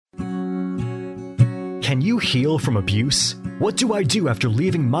Can you heal from abuse? What do I do after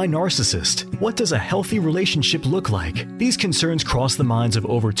leaving my narcissist? What does a healthy relationship look like? These concerns cross the minds of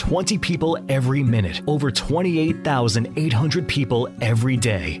over 20 people every minute, over 28,800 people every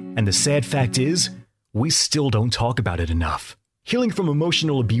day. And the sad fact is, we still don't talk about it enough. Healing from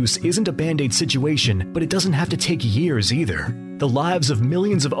emotional abuse isn't a band-aid situation, but it doesn't have to take years either. The lives of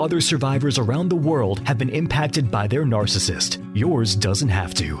millions of other survivors around the world have been impacted by their narcissist. Yours doesn't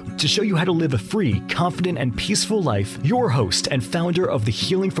have to. To show you how to live a free, confident, and peaceful life, your host and founder of the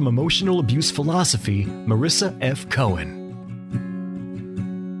Healing from Emotional Abuse philosophy, Marissa F. Cohen.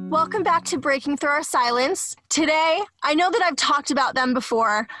 Welcome back to Breaking Through Our Silence. Today, I know that I've talked about them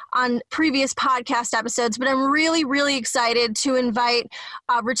before on previous podcast episodes, but I'm really, really excited to invite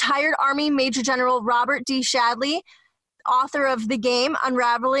retired Army Major General Robert D. Shadley, author of The Game,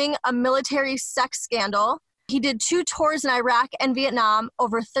 Unraveling a Military Sex Scandal. He did 2 tours in Iraq and Vietnam,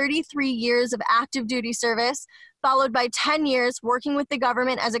 over 33 years of active duty service, followed by 10 years working with the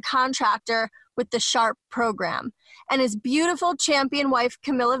government as a contractor with the SHARP program. And his beautiful champion wife,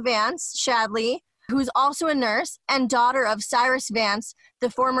 Camilla Vance Shadley, who's also a nurse and daughter of Cyrus Vance, the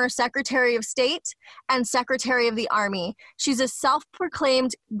former Secretary of State and Secretary of the Army. She's a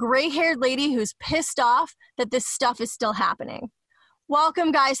self-proclaimed gray-haired lady who's pissed off that this stuff is still happening.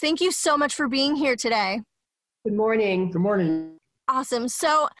 Welcome, guys. Thank you so much for being here today. Good morning. Good morning. Awesome.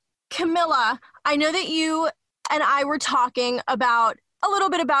 So, Camilla, I know that you and I were talking about a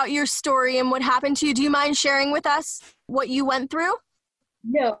little bit about your story and what happened to you. Do you mind sharing with us what you went through?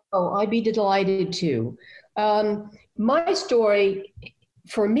 No, I'd be delighted to. My story,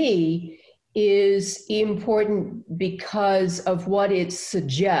 for me, is important because of what it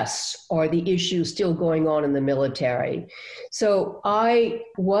suggests are the issues still going on in the military. So I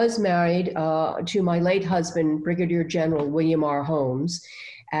was married to my late husband, Brigadier General William R. Holmes,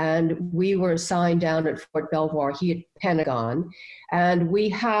 and we were assigned down at Fort Belvoir, he at Pentagon, and we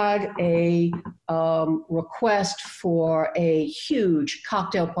had a request for a huge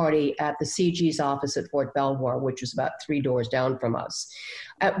cocktail party at the CG's office at Fort Belvoir, which was about 3 doors down from us,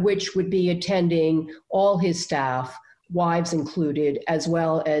 at which would be attending all his staff, wives included, as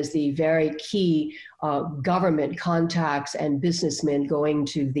well as the very key government contacts and businessmen going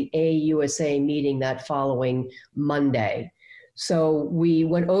to the AUSA meeting that following Monday. So we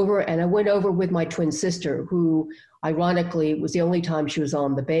went over, and I went over with my twin sister, who ironically was the only time she was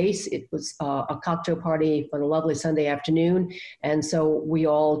on the base. It was a cocktail party on a lovely Sunday afternoon, and so we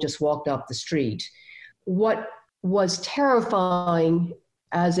all just walked up the street. What was terrifying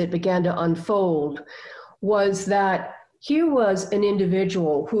as it began to unfold was that here was an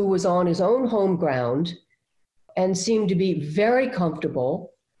individual who was on his own home ground and seemed to be very comfortable.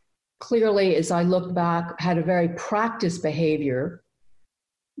 Clearly, as I look back, had a very practiced behavior,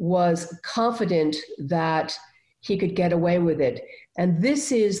 was confident that he could get away with it. And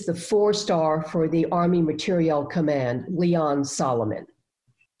this is the 4-star for the Army Materiel Command, Leon Solomon.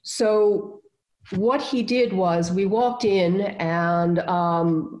 So what he did was we walked in, and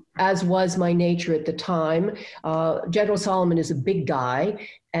as was my nature at the time, General Solomon is a big guy,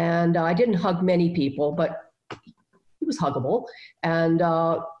 and I didn't hug many people, but he was huggable. And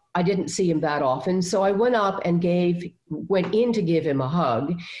I didn't see him that often. So I went up and went in to give him a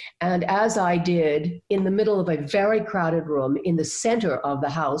hug. And as I did, in the middle of a very crowded room in the center of the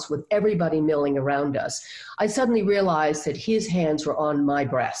house with everybody milling around us, I suddenly realized that his hands were on my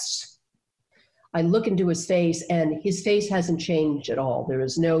breasts. I look into his face, and his face hasn't changed at all. There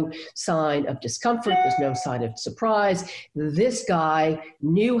is no sign of discomfort. There's no sign of surprise. This guy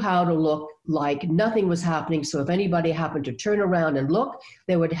knew how to look like nothing was happening. So if anybody happened to turn around and look,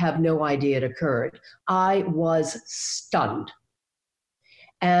 they would have no idea it occurred. I was stunned.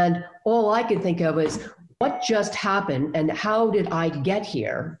 And all I could think of is, what just happened and how did I get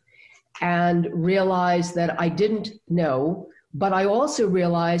here? And realize that I didn't know. But I also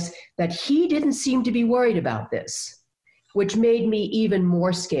realized that he didn't seem to be worried about this, which made me even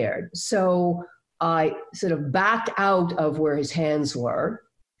more scared. So I sort of backed out of where his hands were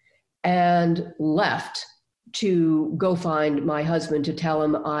and left to go find my husband to tell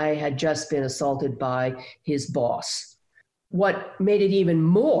him I had just been assaulted by his boss. What made it even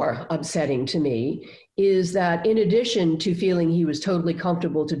more upsetting to me is that in addition to feeling he was totally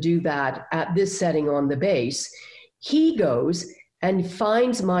comfortable to do that at this setting on the base, he goes and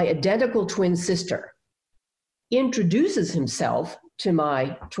finds my identical twin sister, introduces himself to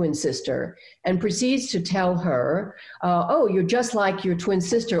my twin sister, and proceeds to tell her, oh, you're just like your twin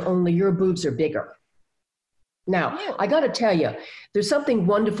sister, only your boobs are bigger. Now, I got to tell you, there's something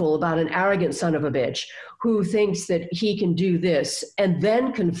wonderful about an arrogant son of a bitch who thinks that he can do this and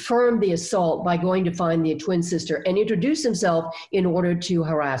then confirm the assault by going to find the twin sister and introduce himself in order to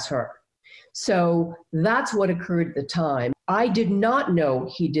harass her. So that's what occurred at the time. I did not know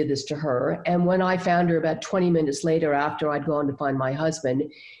he did this to her. And when I found her about 20 minutes later, after I'd gone to find my husband,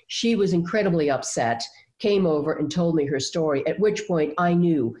 she was incredibly upset, came over and told me her story, at which point I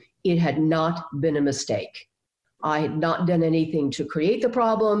knew it had not been a mistake. I had not done anything to create the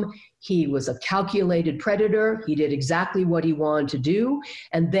problem. He was a calculated predator. He did exactly what he wanted to do.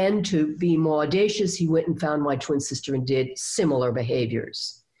 And then to be more audacious, he went and found my twin sister and did similar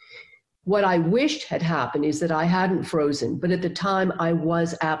behaviors. What I wished had happened is that I hadn't frozen, but at the time I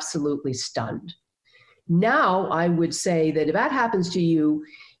was absolutely stunned. Now I would say that if that happens to you,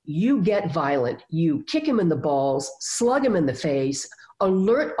 you get violent. You kick him in the balls, slug him in the face,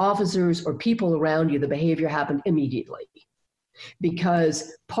 alert officers or people around you the behavior happened immediately.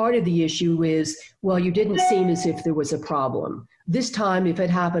 Because part of the issue is, well, you didn't seem as if there was a problem. This time, if it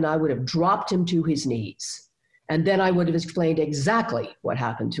happened, I would have dropped him to his knees. And then I would have explained exactly what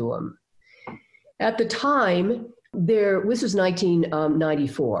happened to him. At the time, this was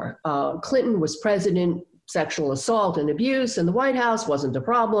 1994. Clinton was president, sexual assault and abuse, and the White House wasn't a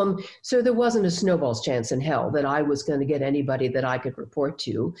problem. So there wasn't a snowball's chance in hell that I was going to get anybody that I could report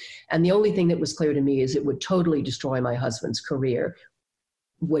to. And the only thing that was clear to me is it would totally destroy my husband's career,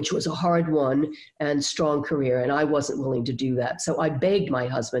 which was a hard one and strong career, and I wasn't willing to do that. So I begged my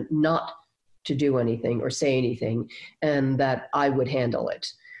husband not to do anything or say anything, and that I would handle it.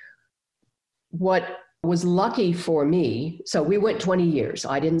 What was lucky for me, so we went 20 years.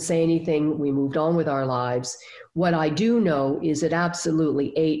 I didn't say anything. We moved on with our lives. What I do know is it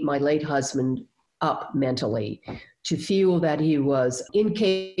absolutely ate my late husband up mentally to feel that he was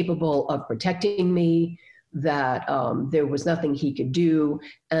incapable of protecting me, that there was nothing he could do,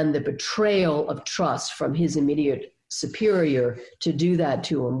 and the betrayal of trust from his immediate superior to do that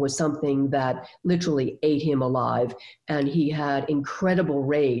to him was something that literally ate him alive. And he had incredible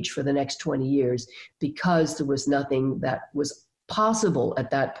rage for the next 20 years because there was nothing that was possible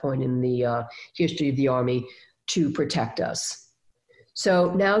at that point in the history of the Army to protect us.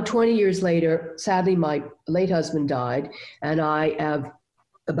 So now 20 years later, sadly, my late husband died, and I am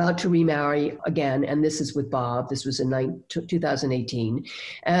about to remarry again, and this is with Bob. This was in 2018.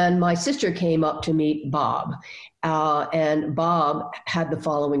 And my sister came up to meet Bob, and Bob had the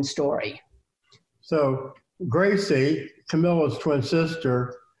following story. So Gracie, Camilla's twin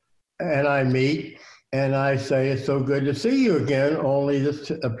sister, and I meet, and I say, it's so good to see you again, only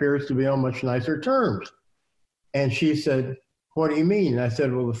this appears to be on much nicer terms. And she said, what do you mean? And I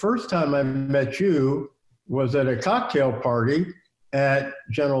said, well, the first time I met you was at a cocktail party at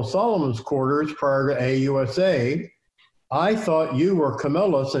General Solomon's quarters prior to AUSA. I thought you were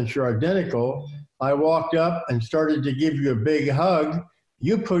Camilla since you're identical. I walked up and started to give you a big hug.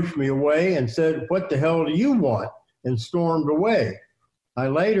 You pushed me away and said, what the hell do you want? And stormed away. I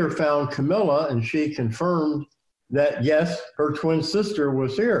later found Camilla, and she confirmed that, yes, her twin sister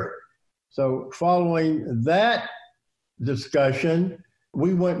was here. So following that discussion,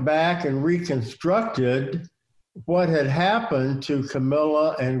 we went back and reconstructed what had happened to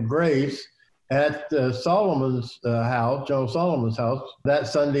Camilla and Grace at Solomon's house, General Solomon's house, that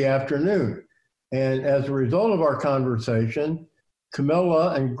Sunday afternoon. And as a result of our conversation,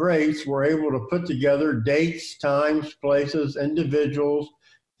 Camilla and Grace were able to put together dates, times, places, individuals,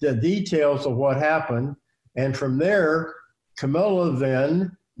 the details of what happened. And from there, Camilla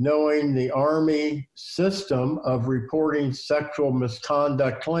then, knowing the Army system of reporting sexual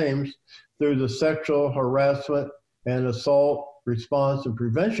misconduct claims through the Sexual Harassment and Assault Response and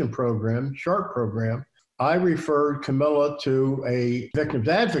Prevention Program, SHARP program, I referred Camilla to a victim's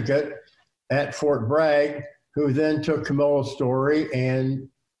advocate at Fort Bragg, who then took Camilla's story, and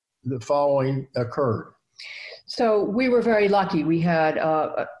the following occurred. So we were very lucky. We had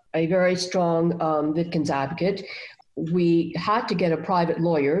a very strong victim's advocate. We had to get a private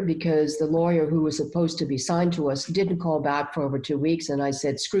lawyer because the lawyer who was supposed to be signed to us didn't call back for over 2 weeks. And I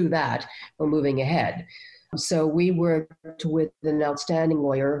said, screw that, we're moving ahead. So we worked with an outstanding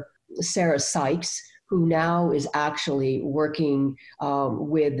lawyer, Sarah Sykes, who now is actually working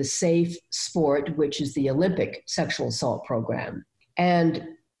with the Safe Sport, which is the Olympic sexual assault program. And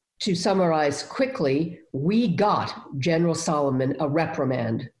to summarize quickly, we got General Solomon a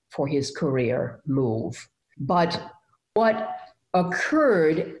reprimand for his career move. But what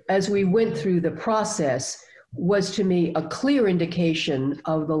occurred as we went through the process was to me a clear indication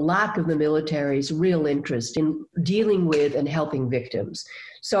of the lack of the military's real interest in dealing with and helping victims.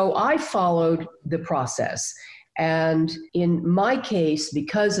 So I followed the process. And in my case,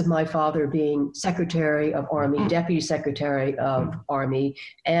 because of my father being Secretary of Army, Deputy Secretary of Army,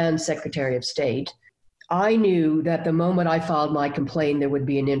 and Secretary of State, I knew that the moment I filed my complaint, there would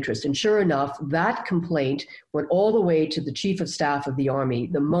be an interest. And sure enough, that complaint went all the way to the Chief of Staff of the Army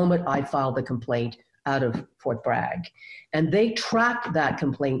the moment I filed the complaint out of Fort Bragg. And they tracked that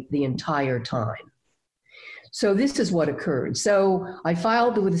complaint the entire time. So this is what occurred. So I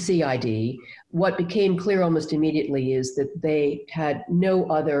filed with the CID. What became clear almost immediately is that they had no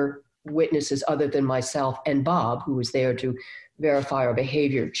other witnesses other than myself and Bob, who was there to verify our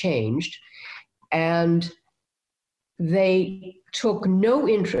behavior changed. And they took no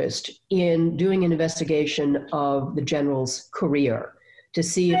interest in doing an investigation of the general's career to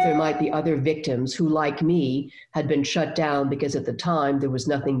see if there might be other victims who, like me, had been shut down because at the time there was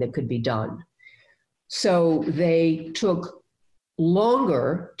nothing that could be done. So they took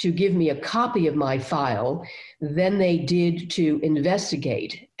longer to give me a copy of my file than they did to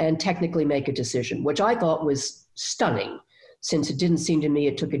investigate and technically make a decision, which I thought was stunning, since it didn't seem to me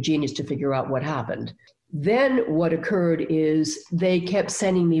it took a genius to figure out what happened. Then what occurred is they kept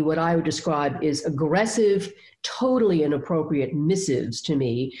sending me what I would describe as aggressive, totally inappropriate missives to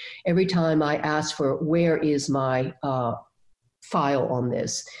me every time I asked for where is my file on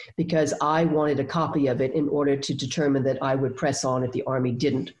this, because I wanted a copy of it in order to determine that I would press on if the Army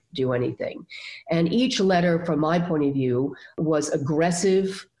didn't do anything. And each letter, from my point of view, was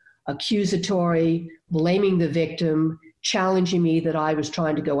aggressive, accusatory, blaming the victim, challenging me that I was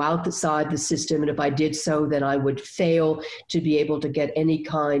trying to go outside the system, and if I did so, then I would fail to be able to get any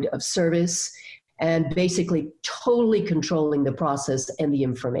kind of service, and basically totally controlling the process and the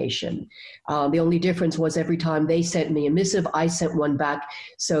information. The only difference was every time they sent me a missive, I sent one back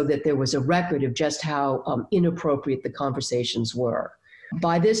so that there was a record of just how inappropriate the conversations were.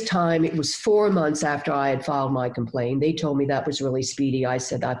 By this time, it was 4 months after I had filed my complaint. They told me that was really speedy. I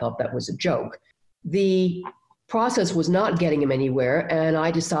said I thought that was a joke. The process was not getting them anywhere, and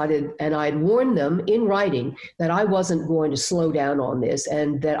I decided, and I had warned them in writing, that I wasn't going to slow down on this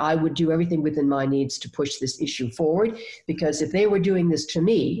and that I would do everything within my needs to push this issue forward, because if they were doing this to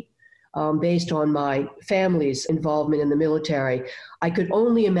me, based on my family's involvement in the military, I could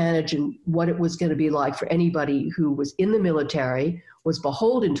only imagine what it was going to be like for anybody who was in the military, was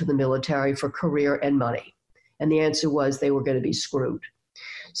beholden to the military for career and money. And the answer was they were going to be screwed.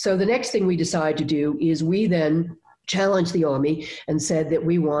 So the next thing we decided to do is we then challenged the Army and said that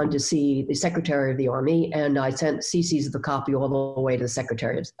we wanted to see the Secretary of the Army, and I sent CCs of the copy all the way to the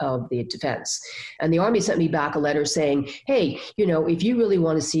Secretary of the Defense. And the Army sent me back a letter saying, hey, if you really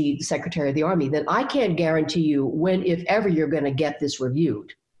want to see the Secretary of the Army, then I can't guarantee you when, if ever, you're going to get this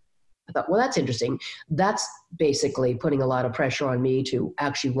reviewed. I thought, well, that's interesting. That's basically putting a lot of pressure on me to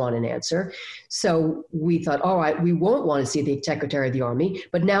actually want an answer. So we thought, all right, we won't want to see the Secretary of the Army,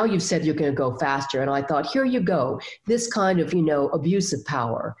 but now you've said you're going to go faster. And I thought, here you go, this kind of, abuse of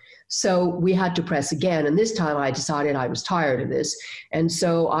power. So we had to press again. And this time I decided I was tired of this. And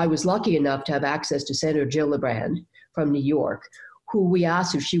so I was lucky enough to have access to Senator Gillibrand from New York, who we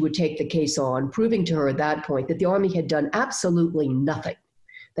asked if she would take the case on, proving to her at that point that the Army had done absolutely nothing.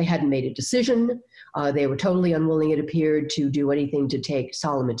 They hadn't made a decision. They were totally unwilling, it appeared, to do anything to take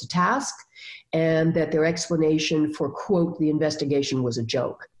Solomon to task, and that their explanation for, quote, the investigation was a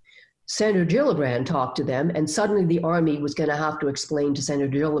joke. Senator Gillibrand talked to them, and suddenly the Army was going to have to explain to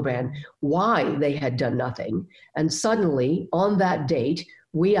Senator Gillibrand why they had done nothing. And suddenly, on that date,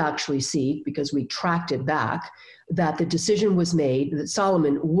 we actually see, because we tracked it back, that the decision was made that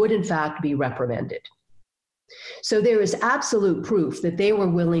Solomon would in fact be reprimanded. So there is absolute proof that they were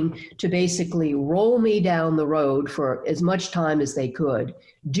willing to basically roll me down the road for as much time as they could,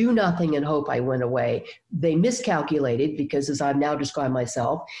 do nothing and hope I went away. They miscalculated, because as I've now described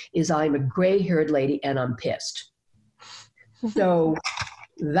myself, is I'm a gray-haired lady and I'm pissed. So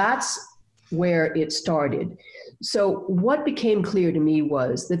that's where it started. So what became clear to me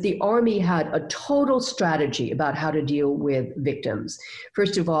was that the Army had a total strategy about how to deal with victims.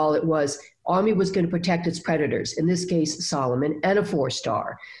 First of all, it was Army was going to protect its predators, in this case, Solomon, and a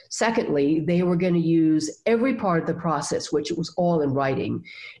 4-star. Secondly, they were going to use every part of the process, which was all in writing,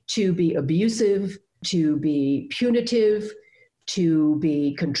 to be abusive, to be punitive, to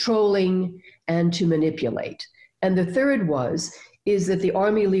be controlling, and to manipulate. And the third is that the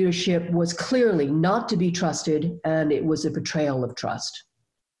Army leadership was clearly not to be trusted, and it was a betrayal of trust.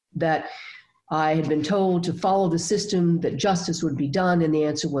 That I had been told to follow the system, that justice would be done, and the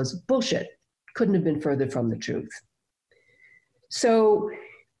answer was bullshit. couldn't have been further from the truth. So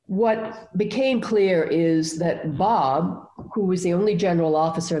what became clear is that Bob, who was the only general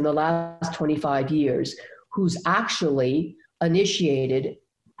officer in the last 25 years, who's actually initiated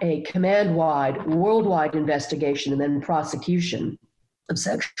a command-wide, worldwide investigation and then prosecution of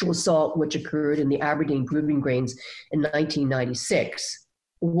sexual assault, which occurred in the Aberdeen Proving Grounds in 1996,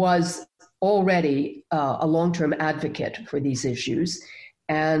 was already a long-term advocate for these issues.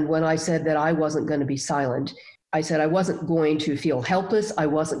 And when I said that I wasn't going to be silent, I said I wasn't going to feel helpless. I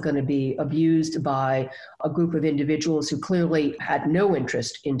wasn't going to be abused by a group of individuals who clearly had no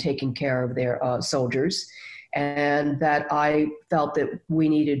interest in taking care of their soldiers, and that I felt that we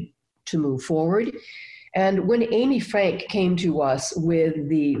needed to move forward. And when Amy Frank came to us with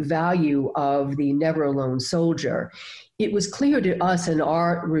the value of the Never Alone Soldier, it was clear to us in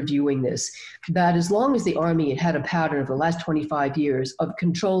our reviewing this that as long as the Army had had a pattern of the last 25 years of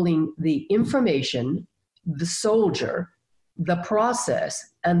controlling the information, the soldier, the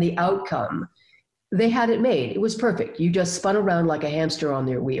process, and the outcome, they had it made. It was perfect. You just spun around like a hamster on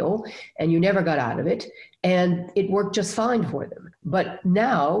their wheel, and you never got out of it, and it worked just fine for them. But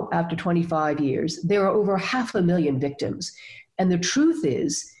now, after 25 years, there are over 500,000 victims. And the truth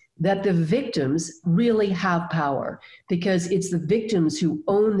is that the victims really have power, because it's the victims who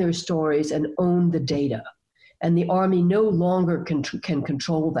own their stories and own the data. And the Army no longer can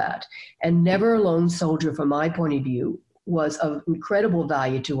control that. And Never Alone Soldier, from my point of view, was of incredible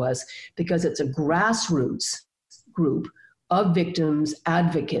value to us because it's a grassroots group of victims,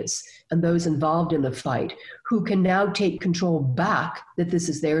 advocates, and those involved in the fight who can now take control back that this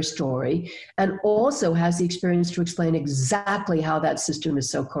is their story, and also has the experience to explain exactly how that system is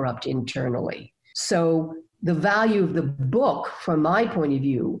so corrupt internally. So the value of the book, from my point of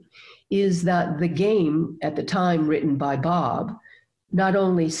view, is that the game, at the time written by Bob, not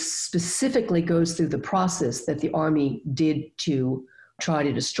only specifically goes through the process that the Army did to try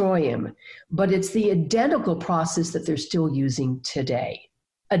to destroy him, but it's the identical process that they're still using today.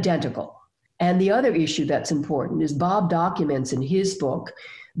 Identical. And the other issue that's important is Bob documents in his book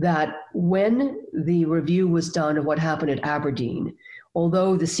that when the review was done of what happened at Aberdeen,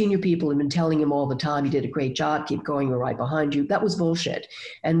 although the senior people had been telling him all the time, you did a great job, keep going, we're right behind you, that was bullshit.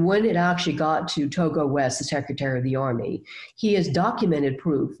 And when it actually got to Togo West, the Secretary of the Army, he has documented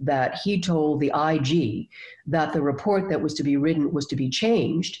proof that he told the IG that the report that was to be written was to be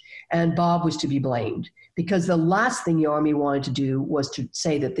changed and Bob was to be blamed. Because the last thing the Army wanted to do was to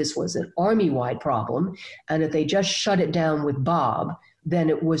say that this was an Army-wide problem, and if they just shut it down with Bob, then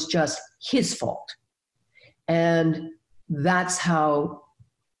it was just his fault. And that's how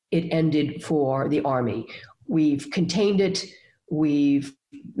it ended for the Army. We've contained it. We've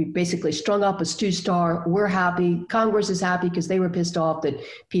basically strung up a stew star. We're happy. Congress is happy because they were pissed off that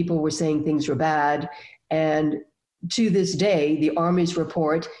people were saying things were bad. And to this day, the Army's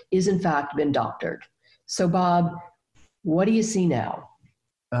report is in fact been doctored. So Bob, what do you see now?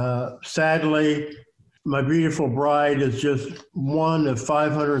 Sadly, my beautiful bride is just one of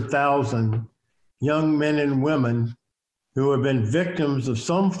 500,000 young men and women who have been victims of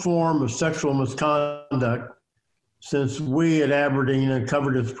some form of sexual misconduct since we at Aberdeen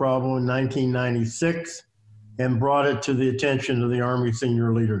uncovered this problem in 1996 and brought it to the attention of the Army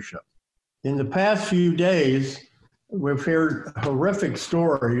senior leadership. In the past few days, we've heard horrific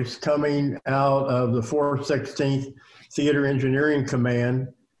stories coming out of the 416th Theater Engineering Command,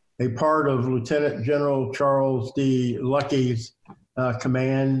 a part of Lieutenant General Charles D. Lucky's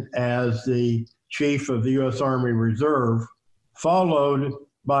command as the Chief of the U.S. Army Reserve, followed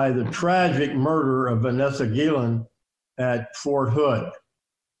by the tragic murder of Vanessa Guillen at Fort Hood.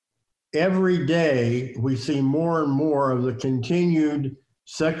 Every day, we see more and more of the continued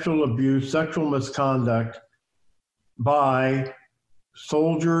sexual abuse, sexual misconduct by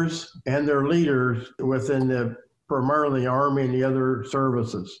soldiers and their leaders within the primarily the Army and the other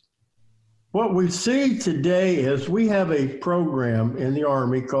services. What we see today is we have a program in the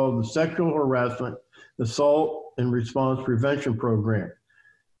Army called the Sexual Harassment, Assault, and Response Prevention Program.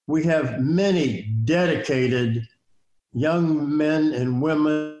 We have many dedicated young men and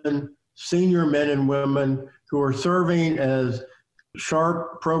women, senior men and women who are serving as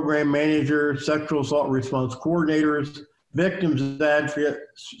SHARP program managers, sexual assault response coordinators, victims advocates,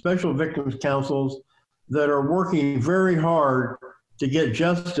 special victims councils that are working very hard to get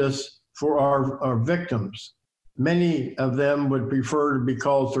justice for our victims. Many of them would prefer to be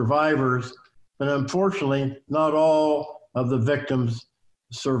called survivors, but unfortunately, not all of the victims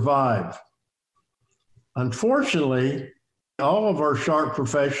survive. Unfortunately, all of our SHARP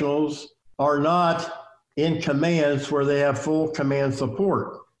professionals are not in commands where they have full command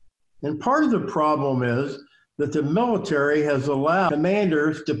support. And part of the problem is that the military has allowed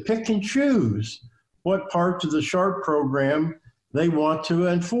commanders to pick and choose what parts of the SHARP program they want to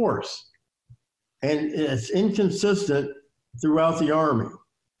enforce. And it's inconsistent throughout the Army.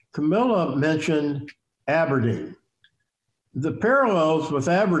 Camilla mentioned Aberdeen. The parallels with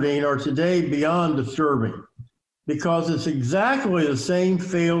Aberdeen are today beyond disturbing because it's exactly the same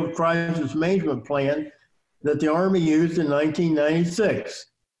failed crisis management plan that the Army used in 1996.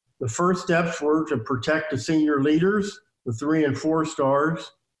 The first steps were to protect the senior leaders, the 3 and 4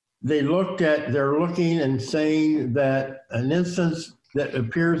 stars. They're looking and saying that an instance that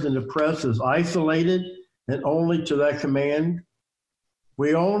appears in the press is isolated and only to that command.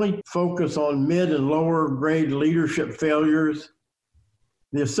 We only focus on mid and lower grade leadership failures.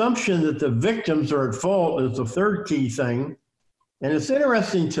 The assumption that the victims are at fault is the third key thing. And it's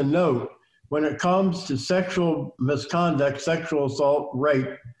interesting to note when it comes to sexual misconduct, sexual assault, rape,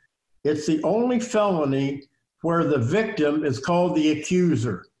 it's the only felony where the victim is called the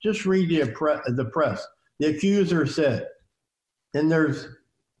accuser. Just read the press. The accuser said, and there's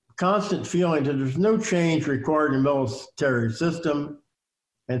constant feeling that there's no change required in the military system.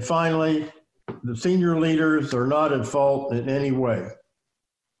 And finally, the senior leaders are not at fault in any way.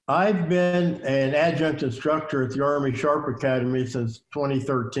 I've been an adjunct instructor at the Army SHARP Academy since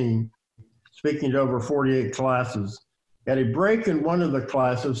 2013, speaking to over 48 classes. At a break in one of the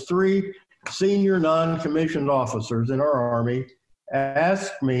classes, 3 senior non-commissioned officers in our Army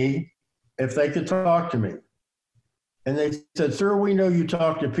asked me if they could talk to me. And they said, "Sir, we know you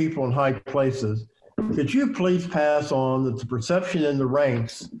talk to people in high places. Could you please pass on that the perception in the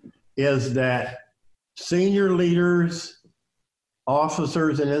ranks is that senior leaders,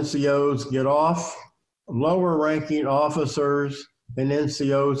 officers, and NCOs get off, lower ranking officers and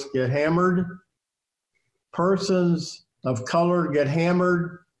NCOs get hammered, persons of color get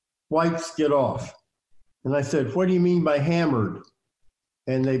hammered, whites get off." And I said, "What do you mean by hammered?"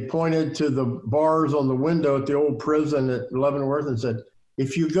 And they pointed to the bars on the window at the old prison at Leavenworth and said,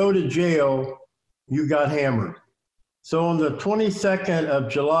 "If you go to jail, you got hammered." So on the 22nd of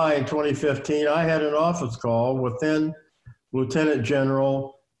July in 2015, I had an office call with then Lieutenant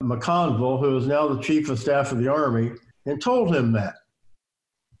General McConville, who is now the Chief of Staff of the Army, and told him that.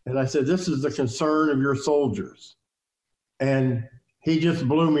 And I said, "This is the concern of your soldiers." And he just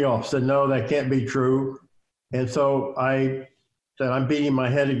blew me off, said, "No, that can't be true." And so I said, "I'm beating my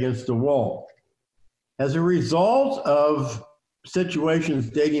head against the wall." As a result of situations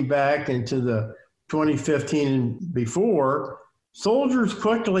dating back into the 2015 and before, soldiers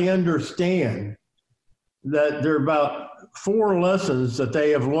quickly understand that there are about 4 lessons that they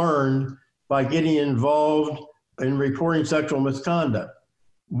have learned by getting involved in reporting sexual misconduct.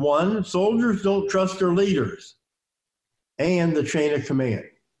 1, soldiers don't trust their leaders and the chain of command.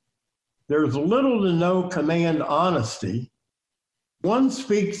 There's little to no command honesty. One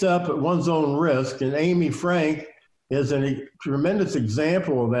speaks up at one's own risk, and Amy Frank is a tremendous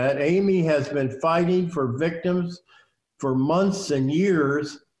example of that. Amy has been fighting for victims for months and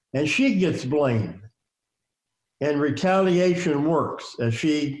years, and she gets blamed. And retaliation works, as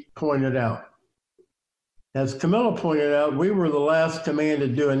she pointed out. As Camilla pointed out, we were the last command to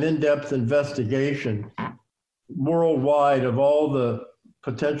do an in-depth investigation worldwide of all the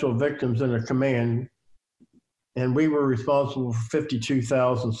potential victims in a command, and we were responsible for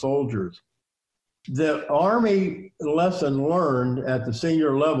 52,000 soldiers. The Army lesson learned at the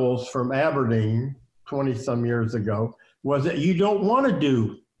senior levels from Aberdeen 20-some years ago was that you don't want to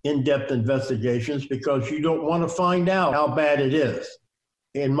do in-depth investigations because you don't want to find out how bad it is.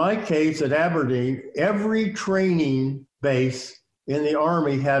 In my case at Aberdeen, every training base in the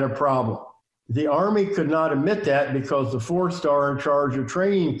Army had a problem. The Army could not admit that because the 4-star in charge of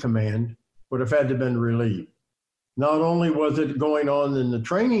training command would have had to have been relieved. Not only was it going on in the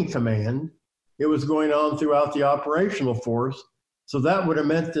training command, it was going on throughout the operational force. So that would have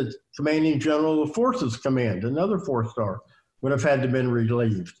meant that commanding general of the forces command, another 4-star, would have had to have been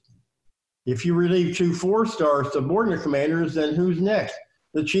relieved. If you relieve 2 4-star subordinate commanders, then who's next?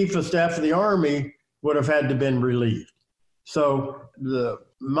 The Chief of Staff of the Army would have had to have been relieved. So the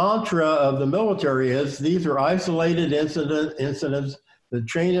mantra of the military is these are isolated incidents. The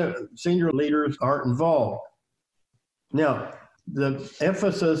chain of senior leaders aren't involved. Now, the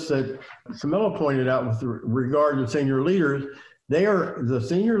emphasis that Camilla pointed out with regard to senior leaders, the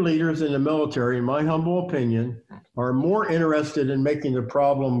senior leaders in the military, in my humble opinion, are more interested in making the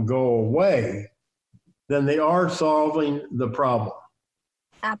problem go away than they are solving the problem.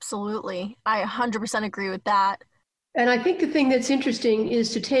 Absolutely. I 100% agree with that. And I think the thing that's interesting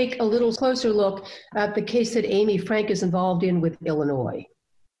is to take a little closer look at the case that Amy Frank is involved in with Illinois.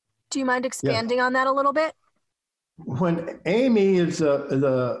 Do you mind expanding on that a little bit? When Amy is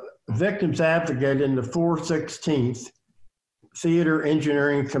the victim's advocate in the 416th Theater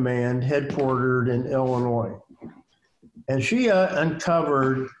Engineering Command, headquartered in Illinois, and she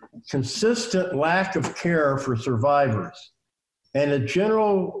uncovered consistent lack of care for survivors and a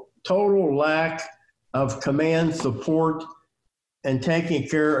general total lack of command support and taking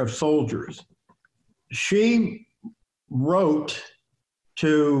care of soldiers. She wrote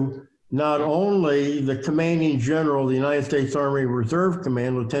to not only the commanding general of the United States Army Reserve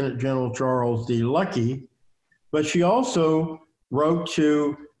Command, Lieutenant General Charles D. Luckey, but she also wrote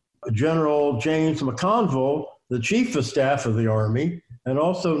to General James McConville, the Chief of Staff of the Army, and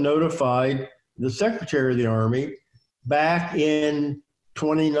also notified the Secretary of the Army back in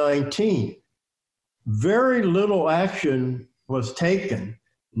 2019. Very little action was taken,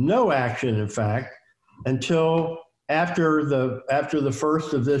 no action, in fact, until after the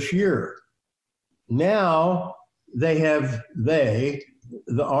first of this year. Now the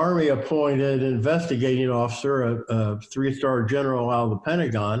Army appointed an investigating officer, a three-star general out of the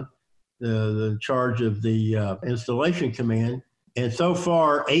Pentagon, the charge of the installation command. And so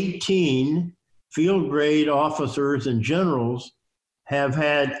far, 18 field grade officers and generals have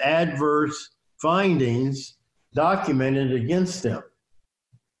had adverse findings documented against them.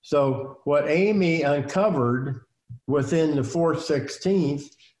 So what Amy uncovered within the 416th,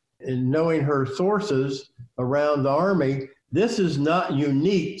 and knowing her sources around the Army, this is not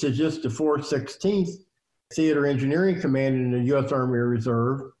unique to just the 416th Theater Engineering Command in the U.S. Army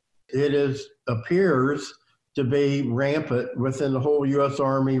Reserve. It appears to be rampant within the whole U.S.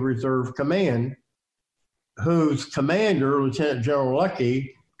 Army Reserve Command, whose commander, Lieutenant General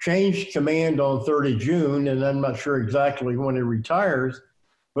Luckey, changed command on 30 June, and I'm not sure exactly when he retires,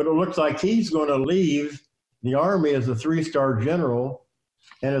 but it looks like he's going to leave the Army as a three-star general.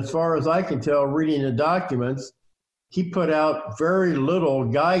 And as far as I can tell, reading the documents, he put out very little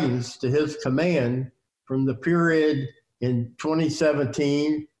guidance to his command from the period in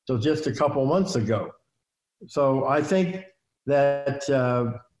 2017 till just a couple months ago. So I think that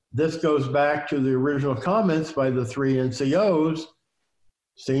this goes back to the original comments by the three NCOs.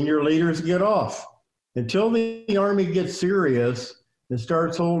 Senior leaders get off. Until the Army gets serious and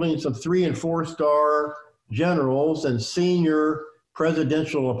starts holding some 3- and 4-star generals and senior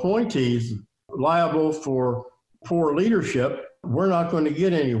presidential appointees liable for poor leadership, we're not going to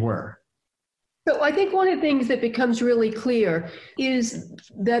get anywhere. So I think one of the things that becomes really clear is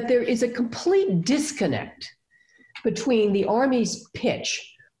that there is a complete disconnect between the Army's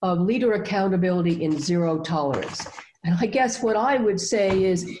pitch of leader accountability and zero tolerance. And I guess what I would say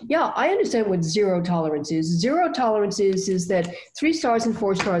is, yeah, I understand what zero tolerance is. Zero tolerance is that 3 stars and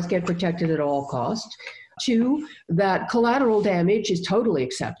 4 stars get protected at all costs. 2, that collateral damage is totally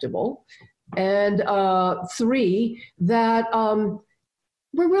acceptable. And 3, that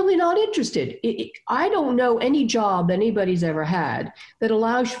we're really not interested. I don't know any job anybody's ever had that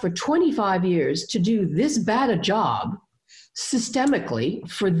allows you for 25 years to do this bad a job systemically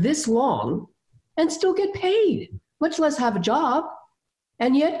for this long and still get paid, much less have a job.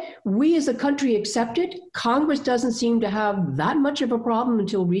 And yet we as a country accept it. Congress doesn't seem to have that much of a problem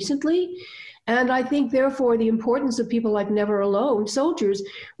until recently. And I think, therefore, the importance of people like Never Alone soldiers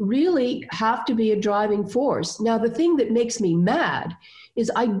really have to be a driving force. Now, the thing that makes me mad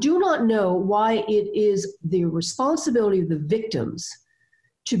is I do not know why it is the responsibility of the victims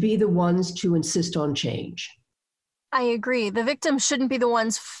to be the ones to insist on change. I agree. The victims shouldn't be the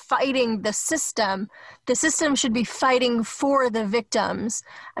ones fighting the system. The system should be fighting for the victims.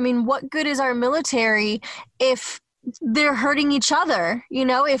 I mean, what good is our military if they're hurting each other? You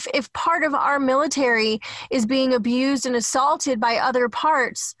know, if part of our military is being abused and assaulted by other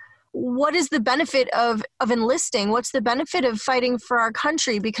parts, what is the benefit of enlisting? What's the benefit of fighting for our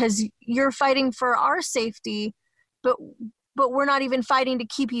country? Because you're fighting for our safety, but we're not even fighting to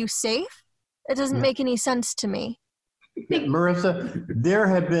keep you safe? It doesn't make any sense to me. Marissa, there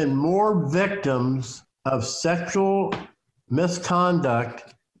have been more victims of sexual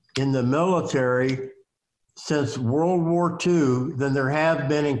misconduct in the military since World War II than there have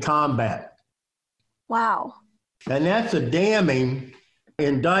been in combat. Wow. And that's a damning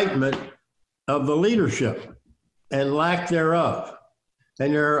indictment of the leadership and lack thereof.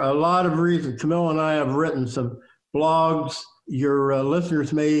 And there are a lot of reasons. Camilla and I have written some blogs. Your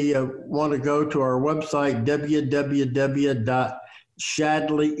listeners may want to go to our website,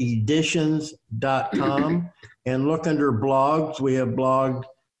 www.shadleyeditions.com, and look under blogs. We have blogged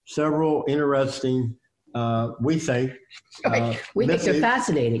several interesting, we think. We think they're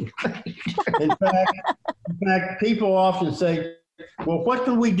fascinating. In fact, people often say, well, what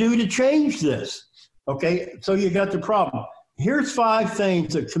can we do to change this? Okay, so you got the problem. Here's 5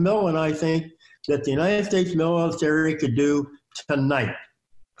 things that Camilla and I think that the United States military could do tonight.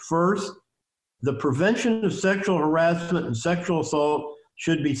 First, the prevention of sexual harassment and sexual assault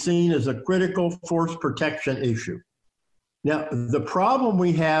should be seen as a critical force protection issue. Now, the problem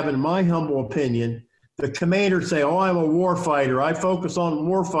we have, in my humble opinion, the commanders say, oh, I'm a war fighter. I focus on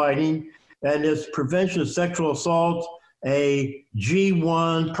war fighting, and this prevention of sexual assault, a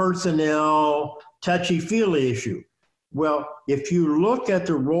G1 personnel touchy-feely issue. Well, if you look at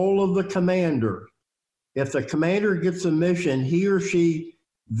the role of the commander, if the commander gets a mission, he or she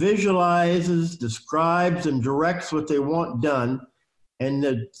visualizes, describes, and directs what they want done, and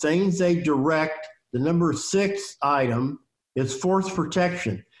the things they direct, the number 6 item is force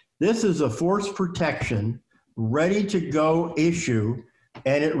protection. This is a force protection, ready to go issue,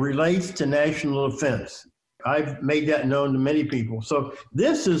 and it relates to national defense. I've made that known to many people. So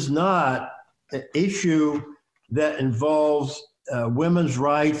this is not an issue that involves women's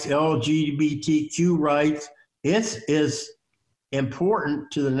rights, LGBTQ rights. It is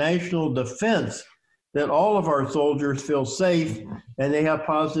important to the national defense that all of our soldiers feel safe and they have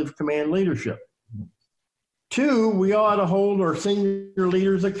positive command leadership. 2, we ought to hold our senior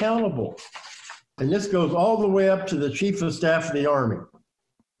leaders accountable. And this goes all the way up to the Chief of Staff of the Army.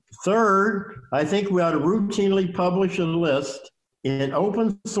 3rd, I think we ought to routinely publish a list in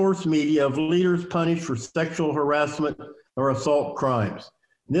open source media of leaders punished for sexual harassment or assault crimes.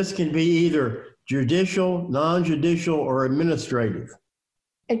 This can be either judicial, non-judicial, or administrative.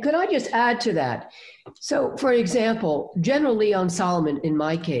 And could I just add to that? So, for example, General Leon Solomon, in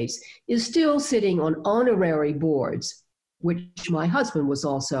my case, is still sitting on honorary boards, which my husband was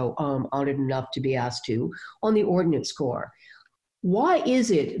also honored enough to be asked to, on the Ordnance Corps. Why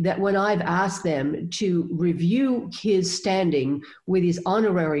is it that when I've asked them to review his standing with his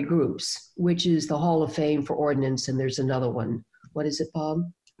honorary groups, which is the Hall of Fame for Ordnance, and there's another one, what is it, Bob?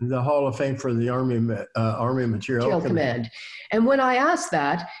 The Hall of Fame for the Army Material Command. And when I asked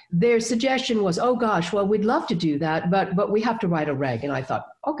that, their suggestion was, oh gosh, well, we'd love to do that, but we have to write a reg. And I thought,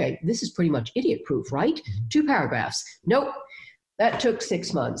 okay, this is pretty much idiot proof, right? 2 paragraphs. Nope, that took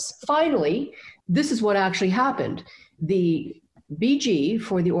 6 months. Finally, this is what actually happened. The BG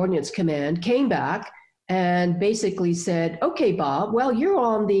for the Ordnance Command came back and basically said, okay, Bob, well, you're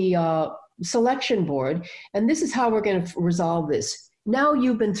on the selection board, and this is how we're going to resolve this. Now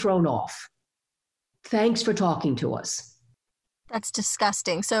you've been thrown off. Thanks for talking to us. That's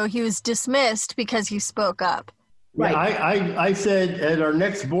disgusting. So he was dismissed because he spoke up. Right. Yeah, I said at our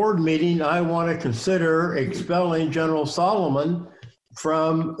next board meeting, I want to consider expelling General Solomon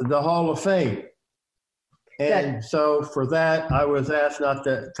from the Hall of Fame. And so for that, I was asked not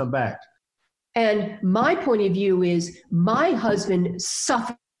to come back. And my point of view is my husband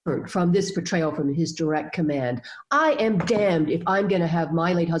suffered from this betrayal from his direct command. I am damned if I'm going to have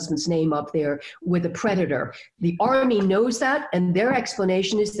my late husband's name up there with a predator. The Army knows that, and their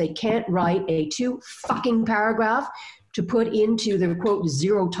explanation is they can't write a 2 fucking paragraph to put into their, quote,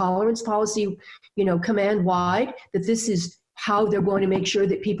 zero tolerance policy, command-wide, that this is how they're going to make sure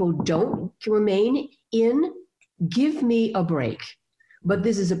that people don't remain in. Give me a break. But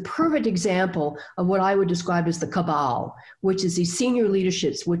this is a perfect example of what I would describe as the cabal, which is these senior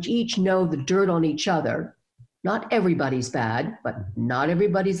leaderships, which each know the dirt on each other. Not everybody's bad, but not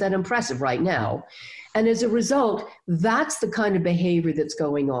everybody's that impressive right now. And as a result, that's the kind of behavior that's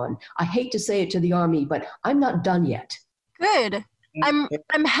going on. I hate to say it to the Army, but I'm not done yet. Good. I'm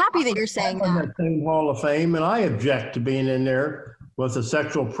happy that you're saying that. I'm in that same Hall of Fame, and I object to being in there with a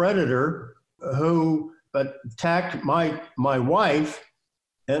sexual predator who attacked my wife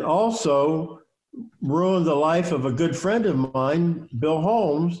and also ruined the life of a good friend of mine, Bill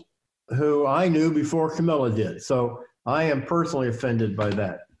Holmes, who I knew before Camilla did. So I am personally offended by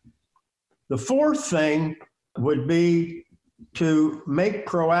that. The 4th thing would be to make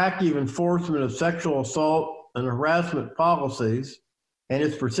proactive enforcement of sexual assault and harassment policies and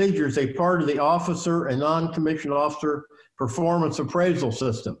its procedures a part of the officer and non-commissioned officer performance appraisal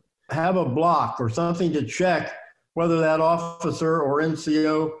system. Have a block or something to check whether that officer or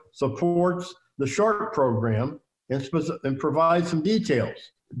NCO supports the SHARP program and provide some details,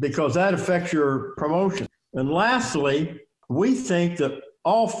 because that affects your promotion. And lastly, we think that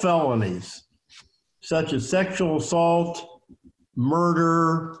all felonies, such as sexual assault,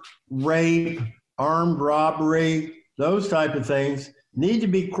 murder, rape, armed robbery, those type of things, need to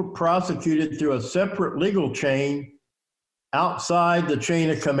be prosecuted through a separate legal chain outside the chain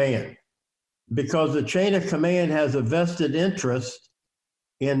of command, because the chain of command has a vested interest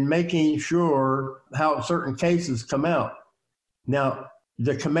in making sure how certain cases come out. Now,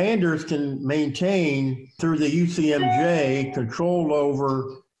 the commanders can maintain through the UCMJ control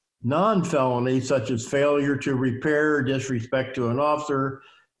over non-felonies such as failure to repair, disrespect to an officer,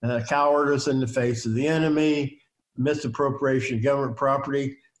 cowardice in the face of the enemy, misappropriation of government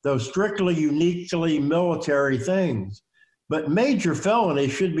property, those strictly, uniquely military things. But major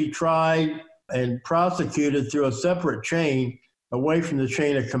felonies should be tried and prosecuted through a separate chain away from the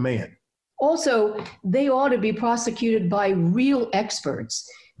chain of command. Also, they ought to be prosecuted by real experts.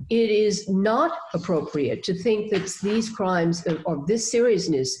 It is not appropriate to think that these crimes of this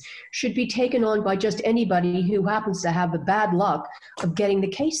seriousness should be taken on by just anybody who happens to have the bad luck of getting the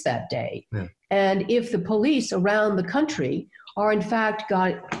case that day. Yeah. And if the police around the country are in fact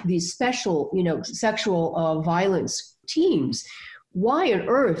got these special, sexual violence teams, why on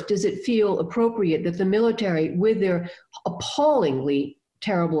earth does it feel appropriate that the military, with their appallingly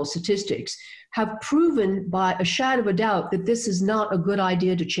terrible statistics, have proven by a shadow of a doubt that this is not a good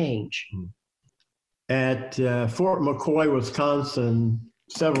idea to change? At Fort McCoy, Wisconsin,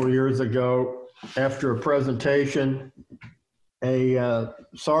 several years ago, after a presentation, a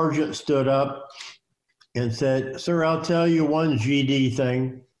sergeant stood up and said, "Sir, I'll tell you one GD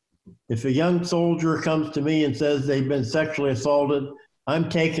thing. If a young soldier comes to me and says they've been sexually assaulted, I'm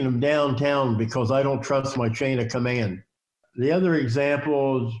taking them downtown because I don't trust my chain of command." The other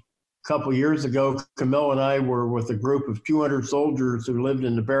example is a couple years ago, Camille and I were with a group of 200 soldiers who lived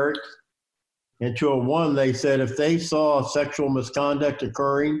in the barracks. And to a one, they said if they saw sexual misconduct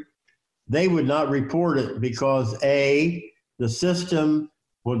occurring, they would not report it because A, the system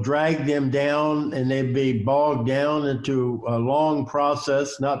will drag them down and they'd be bogged down into a long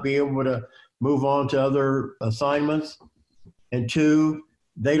process, not be able to move on to other assignments. And two,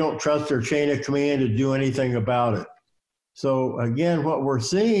 they don't trust their chain of command to do anything about it. So again, what we're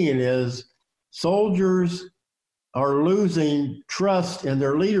seeing is soldiers are losing trust in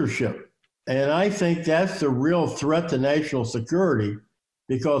their leadership. And I think that's the real threat to national security,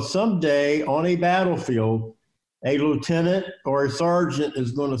 because someday on a battlefield, a lieutenant or a sergeant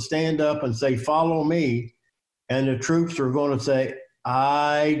is going to stand up and say, "Follow me." And the troops are going to say,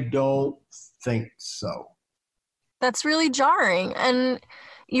 "I don't think so." That's really jarring. And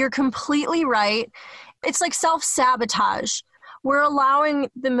you're completely right. It's like self-sabotage. We're allowing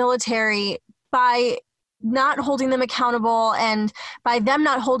the military, by not holding them accountable and by them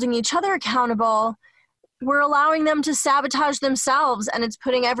not holding each other accountable, we're allowing them to sabotage themselves, and it's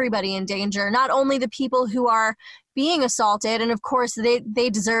putting everybody in danger. Not only the people who are being assaulted, and of course they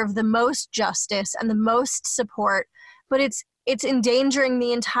deserve the most justice and the most support, but it's endangering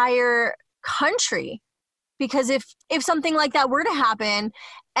the entire country. Because if something like that were to happen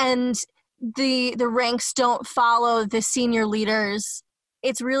and the ranks don't follow the senior leaders,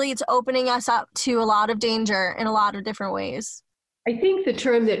 it's opening us up to a lot of danger in a lot of different ways. I think the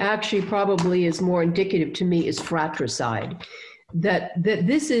term that actually probably is more indicative to me is fratricide. That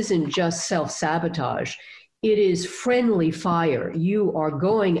this isn't just self-sabotage, it is friendly fire. You are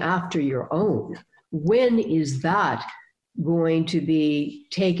going after your own. When is that going to be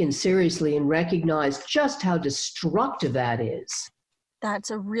taken seriously and recognized just how destructive that is?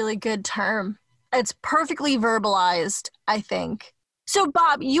 That's a really good term. It's perfectly verbalized, I think. So,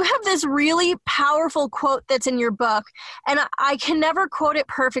 Bob, you have this really powerful quote that's in your book, and I can never quote it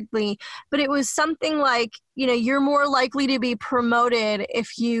perfectly, but it was something like, you're more likely to be promoted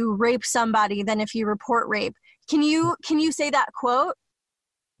if you rape somebody than if you report rape. Can you say that quote?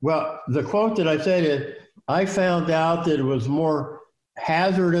 Well, the quote that I said is, I found out that it was more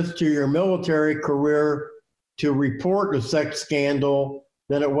hazardous to your military career to report a sex scandal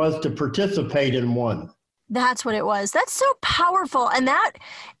than it was to participate in one. That's what it was. That's so powerful. And that,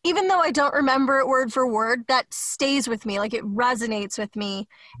 even though I don't remember it word for word, that stays with me. Like, it resonates with me.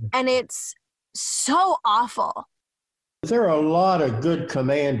 And it's so awful. There are a lot of good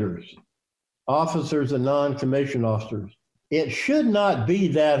commanders, officers and non-commissioned officers. It should not be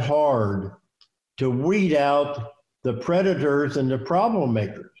that hard to weed out the predators and the problem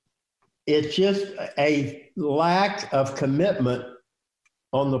makers. It's just a lack of commitment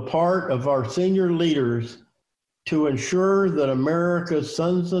on the part of our senior leaders to ensure that America's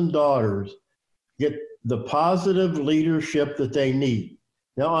sons and daughters get the positive leadership that they need.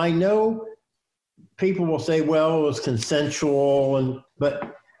 Now, I know people will say, well, it was consensual,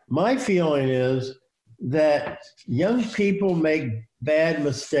 but my feeling is that young people make bad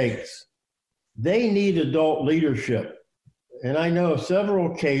mistakes. They need adult leadership. And I know of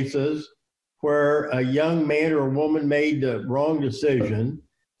several cases where a young man or woman made the wrong decision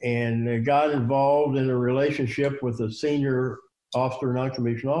and got involved in a relationship with a senior officer,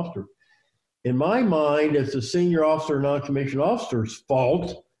 non-commissioned officer. In my mind, it's the senior officer, non-commissioned officer's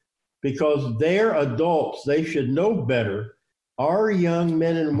fault because they're adults. They should know better. Our young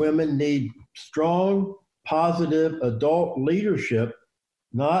men and women need strong, positive adult leadership,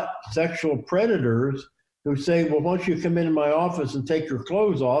 not sexual predators who say, well, why don't you come into my office and take your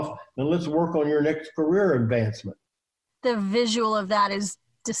clothes off and let's work on your next career advancement. The visual of that is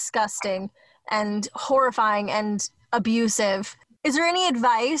disgusting and horrifying and abusive. Is there any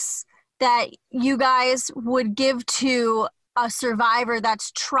advice that you guys would give to a survivor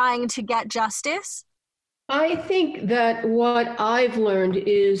that's trying to get justice? I think that what I've learned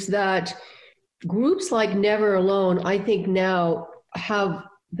is that groups like Never Alone, I think now have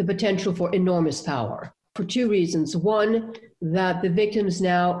the potential for enormous power for two reasons. One, that the victims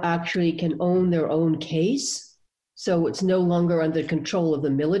now actually can own their own case, so it's no longer under control of the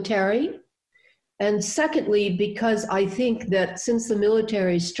military. And secondly, because I think that since the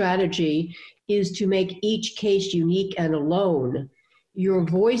military strategy is to make each case unique and alone, your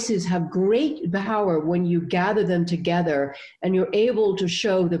voices have great power when you gather them together and you're able to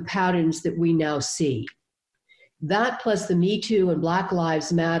show the patterns that we now see. That plus the Me Too and Black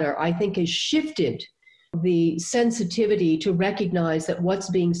Lives Matter, I think, has shifted the sensitivity to recognize that what's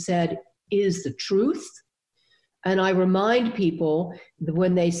being said is the truth. And I remind people that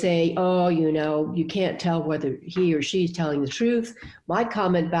when they say, oh, you can't tell whether he or she's telling the truth, my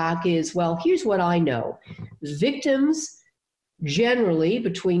comment back is, well, here's what I know. Victims generally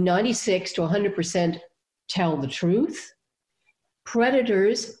between 96 to 100% tell the truth.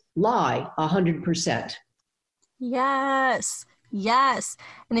 Predators lie 100%. Yes.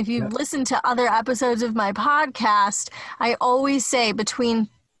 And if you've listened to other episodes of my podcast, I always say between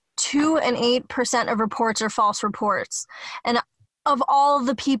 2 and 8% of reports are false reports. And of all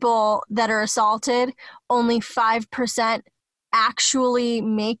the people that are assaulted, only 5% actually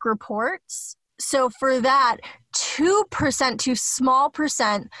make reports. So for that, 2% to small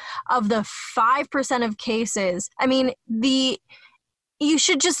percent of the 5% of cases, I mean, you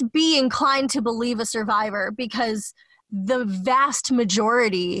should just be inclined to believe a survivor because the vast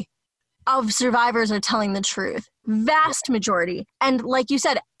majority of survivors are telling the truth. Vast majority. And like you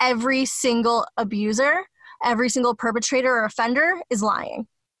said, every single abuser, every single perpetrator or offender is lying.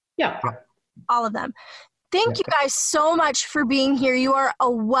 Yeah. All of them. Thank you guys so much for being here. You are a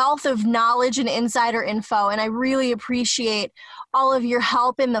wealth of knowledge and insider info, and I really appreciate all of your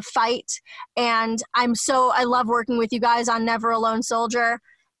help in the fight. And I love working with you guys on Never Alone Soldier.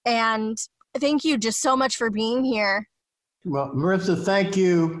 And thank you just so much for being here. Well, Marissa, thank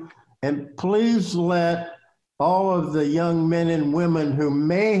you. And please let all of the young men and women who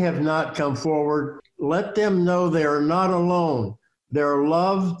may have not come forward, let them know they are not alone. They're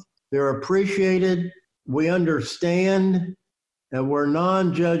loved, they're appreciated, we understand, and we're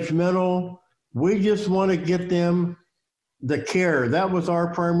non-judgmental. We just want to get them the care. That was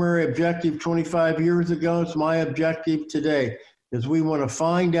our primary objective 25 years ago. It's my objective today, is we want to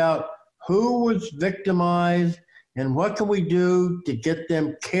find out who was victimized and what can we do to get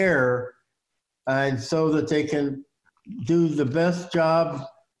them care, and so that they can do the best job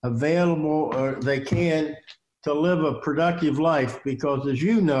available they can to live a productive life. Because as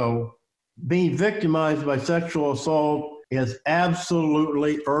you know, being victimized by sexual assault is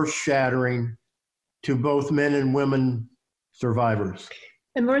absolutely earth-shattering to both men and women survivors.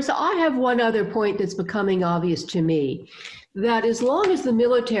 And Marissa, I have one other point that's becoming obvious to me, that as long as the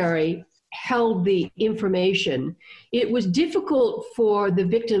military held the information, it was difficult for the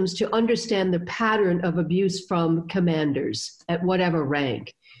victims to understand the pattern of abuse from commanders at whatever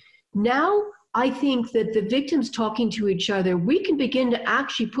rank. Now, I think that the victims talking to each other, we can begin to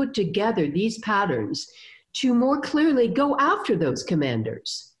actually put together these patterns to more clearly go after those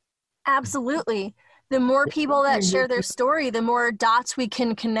commanders. Absolutely. The more people that share their story, the more dots we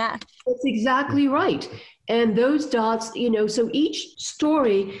can connect. That's exactly right. And those dots, so each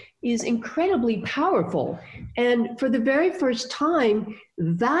story is incredibly powerful. And for the very first time,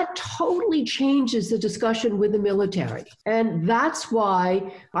 that totally changes the discussion with the military. And that's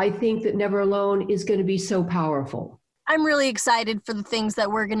why I think that Never Alone is going to be so powerful. I'm really excited for the things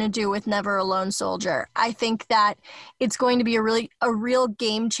that we're going to do with Never Alone Soldier. I think that it's going to be a real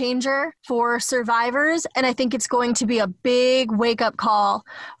game changer for survivors, and I think it's going to be a big wake-up call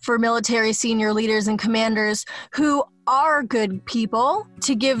for military senior leaders and commanders who are good people,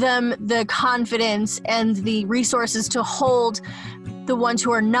 to give them the confidence and the resources to hold the ones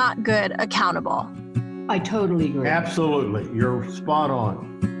who are not good accountable. I totally agree. Absolutely. You're spot on.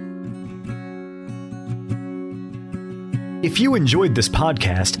 If you enjoyed this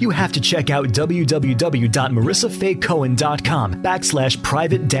podcast, you have to check out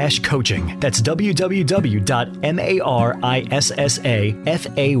www.marissafaycohen.com/private-coaching. That's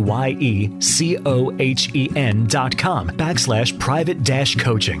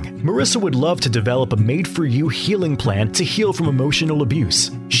www.marissafaycohen.com/private-coaching. Marissa would love to develop a made-for-you healing plan to heal from emotional abuse.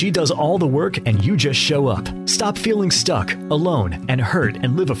 She does all the work and you just show up. Stop feeling stuck, alone, and hurt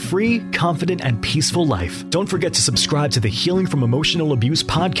and live a free, confident, and peaceful life. Don't forget to subscribe to the Healing from Emotional Abuse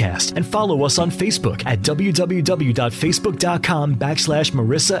podcast and follow us on Facebook at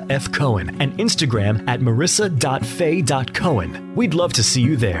www.facebook.com/Marissa F. Cohen and Instagram at marissa.fay.cohen. We'd love to see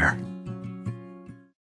you there.